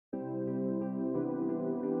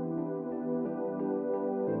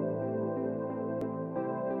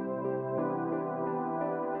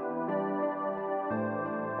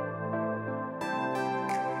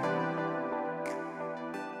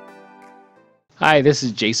Hi, this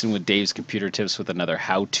is Jason with Dave's Computer Tips with another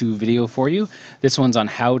how-to video for you. This one's on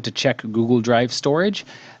how to check Google Drive storage.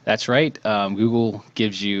 That's right, Google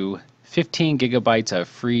gives you 15 gigabytes of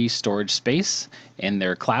free storage space in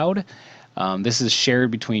their cloud. This is shared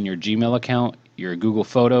between your Gmail account, your Google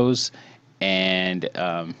Photos, and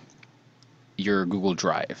your Google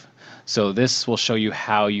Drive. So this will show you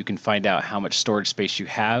how you can find out how much storage space you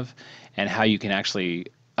have and how you can actually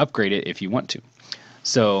upgrade it if you want to.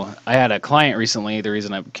 So I had a client recently. The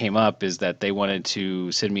reason I came up is that they wanted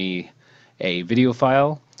to send me a video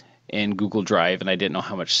file in Google Drive, and I didn't know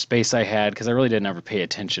how much space I had because I really didn't ever pay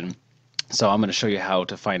attention. So I'm going to show you how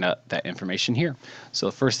to find out that information here. So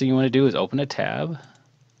the first thing you want to do is open a tab,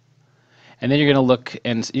 and then you're going to look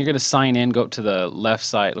and you're going to sign in. Go up to the left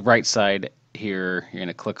side, right side here. You're going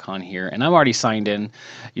to click on here, and I'm already signed in.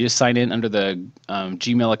 You just sign in under the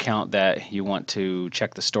Gmail account that you want to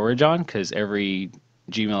check the storage on, because every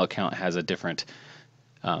Gmail account has a different,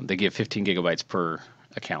 they give 15 gigabytes per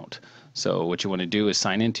account. So what you want to do is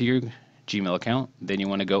sign into your Gmail account. Then you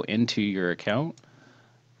want to go into your account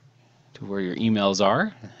to where your emails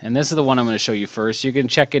are. And this is the one I'm going to show you first. You can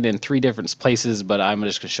check it in 3 different places, but I'm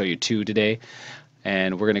just going to show you 2 today.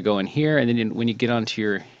 And we're going to go in here, and then when you get onto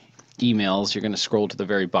your emails, you're going to scroll to the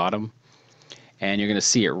very bottom, and you're going to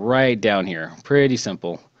see it right down here. Pretty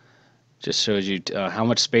simple. Just shows you how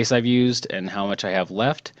much space I've used and how much I have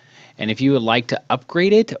left. And if you would like to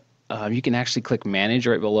upgrade it, you can actually click Manage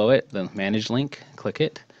right below it, the Manage link, click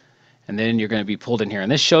it, and then you're going to be pulled in here.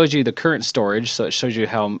 And this shows you the current storage, so it shows you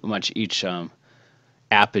how much each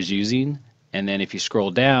app is using. And then if you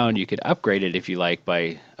scroll down, you could upgrade it if you like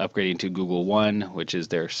by upgrading to Google One, which is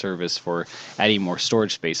their service for adding more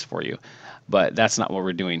storage space for you. But that's not what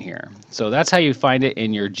we're doing here. So that's how you find it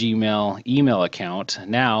in your Gmail email account.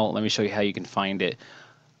 Now let me show you how you can find it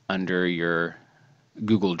under your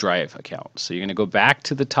Google Drive account. So you're going to go back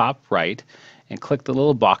to the top right and click the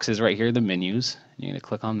little boxes right here, the menus. You're going to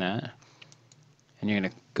click on that, and you're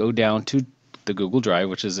going to go down to the Google Drive,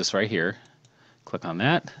 which is this right here. Click on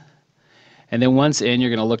that. And then once in, you're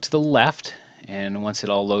going to look to the left, and once it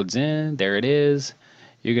all loads in, there it is.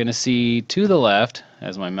 You're going to see to the left,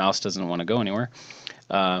 as my mouse doesn't want to go anywhere,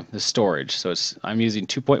 the storage. So I'm using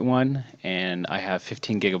 2.1, and I have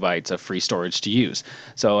 15 gigabytes of free storage to use.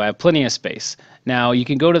 So I have plenty of space. Now you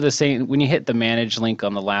can go to the same, when you hit the Manage link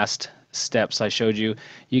on the last steps I showed you,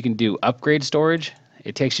 you can do Upgrade Storage.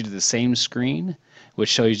 It takes you to the same screen, which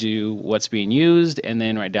shows you what's being used, and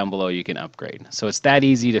then right down below you can upgrade. So it's that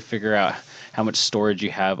easy to figure out how much storage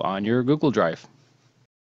you have on your Google Drive.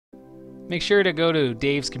 Make sure to go to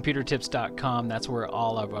davescomputertips.com. That's where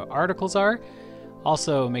all of our articles are.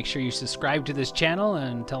 Also, make sure you subscribe to this channel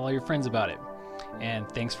and tell all your friends about it. And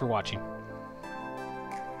thanks for watching.